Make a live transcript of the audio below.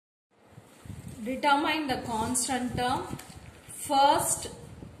Determine the constant term, first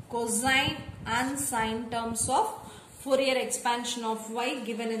cosine and sine terms of Fourier expansion of y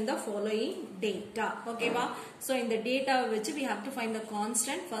given in the following data. Okay, va? So in the data which we have to find the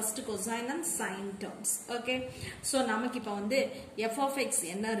constant, first cosine and sine terms. Okay, so namak ipa vande f of x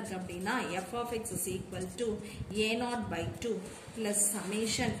enna irukku appadina f of x is equal to a0 by 2 plus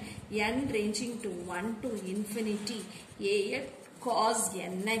summation n ranging to 1 to infinity a cos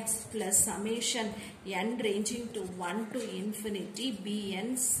nx plus summation n ranging to 1 to infinity bn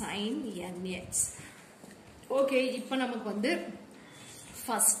sin nx. Okay, இப்போ நமக்கு வந்து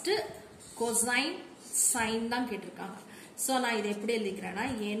first cosine sine தான் கேட்டிருக்காங்க. So நான் இதை எப்படி எழுதிக்கிறேன்னா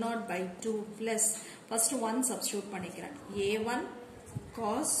a0 by 2 plus first 1 substitute பண்ணிக்கிறேன் a1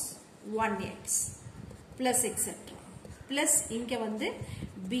 cos 1x plus etc. plus இங்க வந்து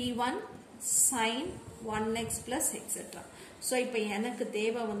b1 sin 1x plus etc. So இப்போ எனக்கு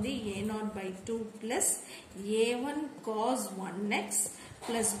தேவை வந்து a0 by 2 plus a1 cos 1x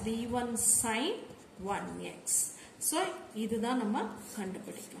plus b1 sin 1x. So இதுதான் நம்ம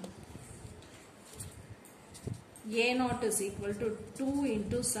கண்டுபிடிக்கணும். a0 is equal to 2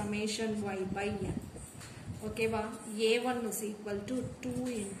 into summation y by n. Okay va? a1 is equal to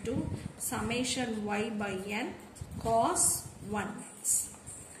 2 into summation y by n cos 1x.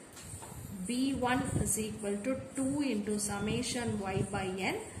 b1 is equal to 2 into summation y by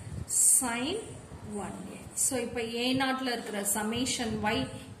n sin 1x. So இப்போ a0 ல இருக்கிற summation y,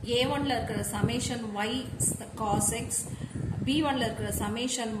 a1 ல இருக்கிற summation y cos x, b1 ல இருக்கிற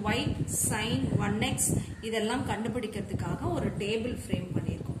summation y sin 1x இதெல்லாம் கண்டுபிடிக்கிறதுக்காக ஒரு table frame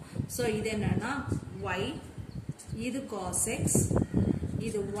பண்ணியிருக்கோம். So இது என்னன்னா y, இது cos x,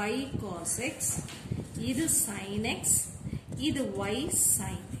 இது y cos x, இது sin x, இது y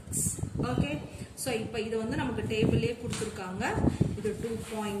sin x. Okay, so இப்போ இது வந்து நமக்கு டேபிள்லயே கொடுத்திருக்காங்க. இது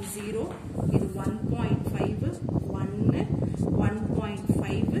 2.0, இது 1.5, 1,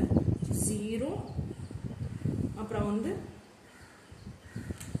 1.5, 0, அப்புறம் வந்து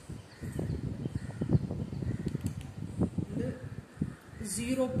இது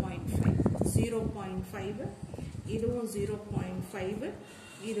 0.5, 0.5, இதுவும் 0.5,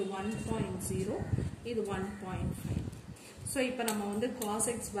 இது 1.0, இது 1.5. So இப்போ நம்ம வந்து cos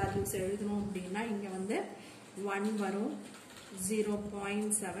x values எழுதணும் அப்படின்னா இங்க வந்து 1 வரும்,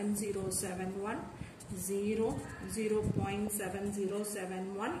 0.7071, 0,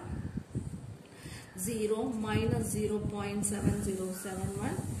 0.7071, 0, minus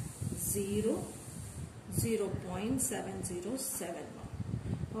 0.7071, 0, 0.7071.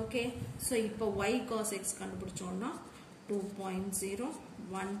 Okay, so இப்போ y cos x கண்டுபிடிச்சோம்னா 2.0,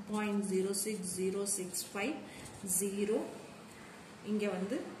 1.06065, 0, இங்க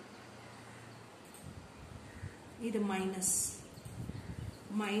வந்து இது மைனஸ்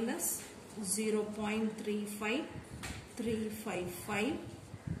 0.35355,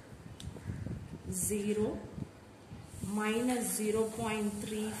 0, minus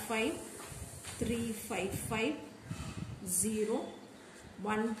 0.35355, 0,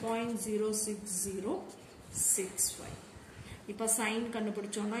 1.06065. இப்போ sin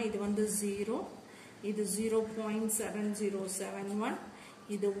கண்டுபிடிச்சோம்னா இது வந்து 0, இது 0.7071,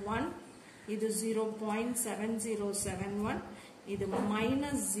 இது 1, இது 0.7071, இது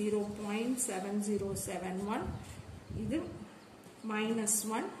minus 0.7071, இது minus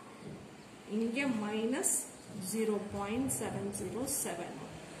 1, இங்க minus 0.707.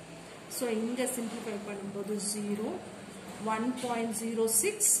 So இங்க simplify பண்ணும்போது 0,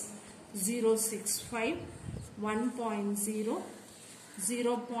 1.06065, 1.0,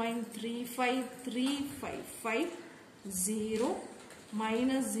 0.35355, 0,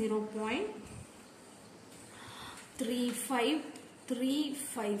 minus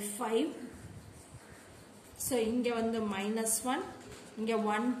 0.35355. So இங்க வந்து minus 1, இங்க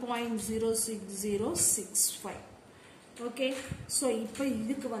 1.06065. Okay, so இப்போ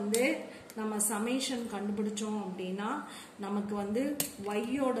இதுக்கு வந்து நம்ம summation கண்டுபிடிச்சோம் அப்படின்னா நமக்கு வந்து y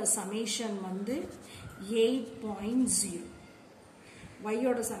ஓட summation வந்து 8.0. y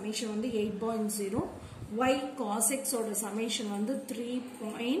ஓட summation வந்து 8.0, y cos x ஓட summation வந்து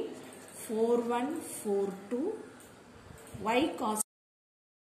 3.4142, y cos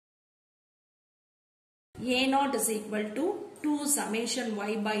a0 is equal to 2 summation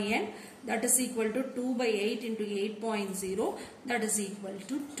y by n, that is equal to 2 by 8 into 8.0, that is equal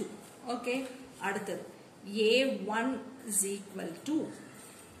to 2. Okay, அடுத்தது a1 is equal to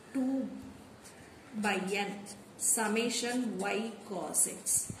 2 by n summation y cos x.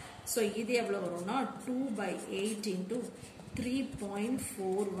 So இது எவ்வளவு வரும்னா 2 by 8 into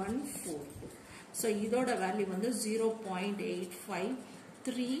 3.4142. So இதோட value வந்து 0.85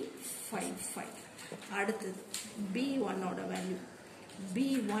 355. அடுத்தது b1 ஓட value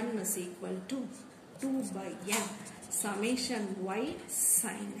b1 is equal to 2 by n summation y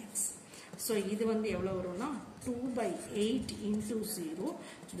sin x. So இது வந்து எவ்வளவு வரும்னா 2 by 8 into 0.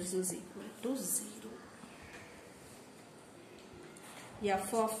 This is equal to 0. F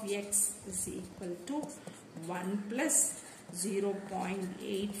of x is equal to 1 plus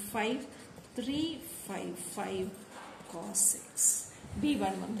 0.85355 cos x.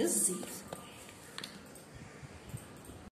 b1 வந்து 0.